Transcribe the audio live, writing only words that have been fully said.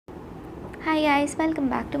Hi guys, welcome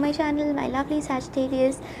back to my channel, my lovely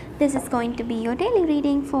Sagittarius. This is going to be your daily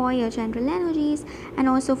reading for your general energies and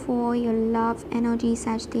also for your love energy,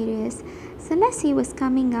 Sagittarius. So let's see what's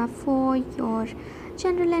coming up for your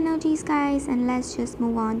general energies, guys, and let's just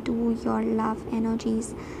move on to your love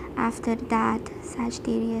energies after that,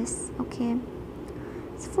 Sagittarius. Okay,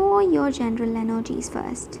 so for your general energies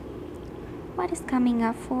first, what is coming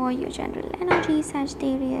up for your general energy,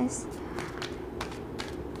 Sagittarius?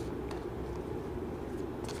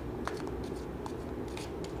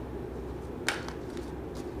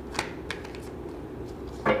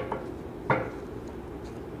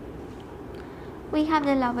 We have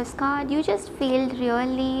the Lovers card. You just feel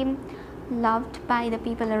really loved by the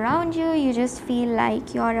people around you. You just feel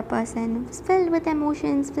like you're a person who's filled with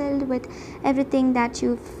emotions, filled with everything that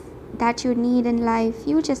you need in life.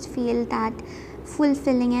 You just feel that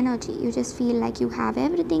fulfilling energy. You just feel like you have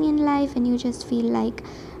everything in life, and you just feel like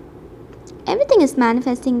everything is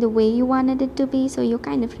manifesting the way you wanted it to be. So you're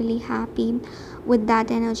kind of really happy with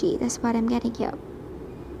that energy. That's what I'm getting here.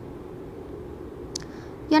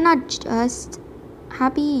 You're not just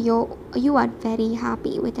happy, you are very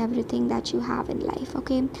happy with everything that you have in life,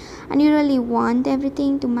 okay? And you really want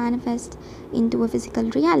everything to manifest into a physical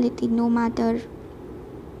reality. No matter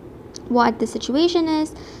what the situation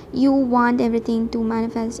is, you want everything to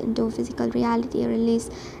manifest into a physical reality, or at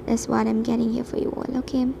least that's what I'm getting here for you all,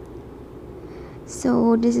 okay?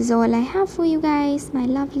 So this is all I have for you guys, my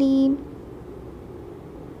lovely.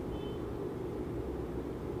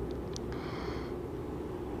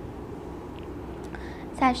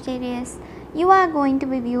 Sagittarius, you are going to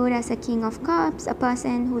be viewed as a King of Cups, a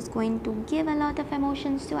person who's going to give a lot of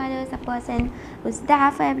emotions to others, a person who's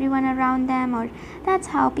there for everyone around them, or that's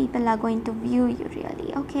how people are going to view you,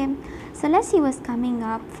 really, okay? So let's see what's coming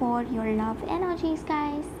up for your love energies,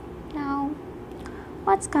 guys. Now,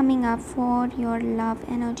 what's coming up for your love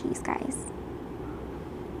energies, guys?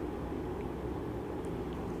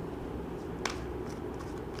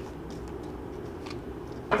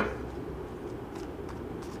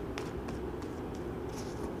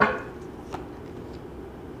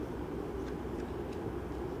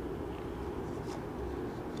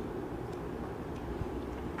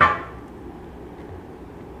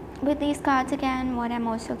 With these cards again, what I'm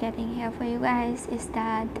also getting here for you guys is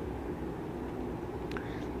that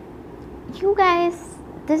you guys,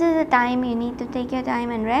 this is a time you need to take your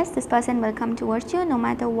time and rest. This person will come towards you no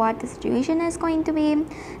matter what the situation is going to be.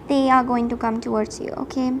 They are going to come towards you,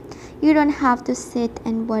 okay? You don't have to sit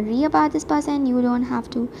and worry about this person. You don't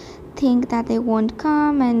have to think that they won't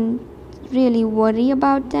come and really worry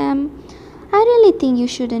about them. I really think you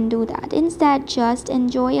shouldn't do that. Instead, just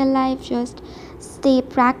enjoy your life, just stay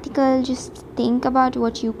practical, just think about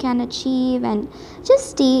what you can achieve, and just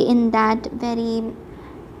stay in that very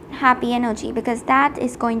happy energy, because that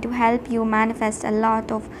is going to help you manifest a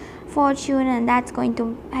lot of fortune, and that's going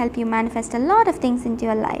to help you manifest a lot of things into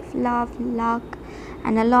your life, love, luck,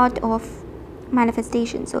 and a lot of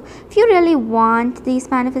manifestation. So if you really want these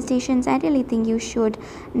manifestations, I really think you should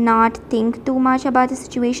not think too much about the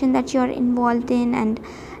situation that you're involved in, and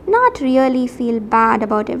not really feel bad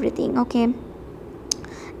about everything, okay?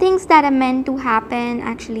 Things that are meant to happen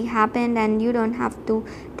actually happened, and you don't have to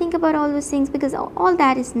think about all those things, because all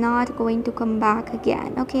that is not going to come back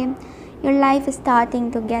again, okay? Your life is starting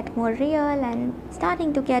to get more real and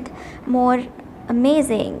starting to get more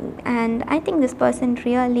amazing, and I think this person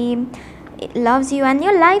really loves you, and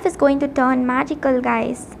your life is going to turn magical,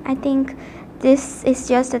 guys. I think this is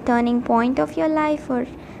just a turning point of your life, or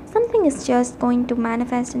something is just going to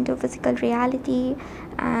manifest into physical reality,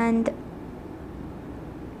 and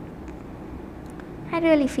I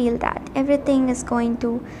really feel that everything is going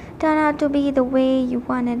to turn out to be the way you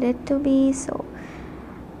wanted it to be. So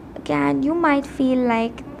again, you might feel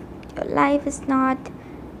like your life is not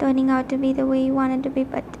turning out to be the way you want it to be,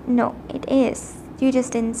 but no, it is. You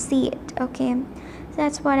just didn't see it, okay? So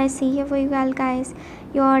that's what I see here for you all, guys.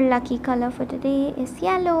 Your lucky color for today is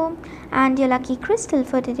yellow, and your lucky crystal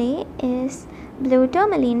for today is blue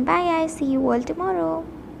tourmaline. Bye, I see you all tomorrow.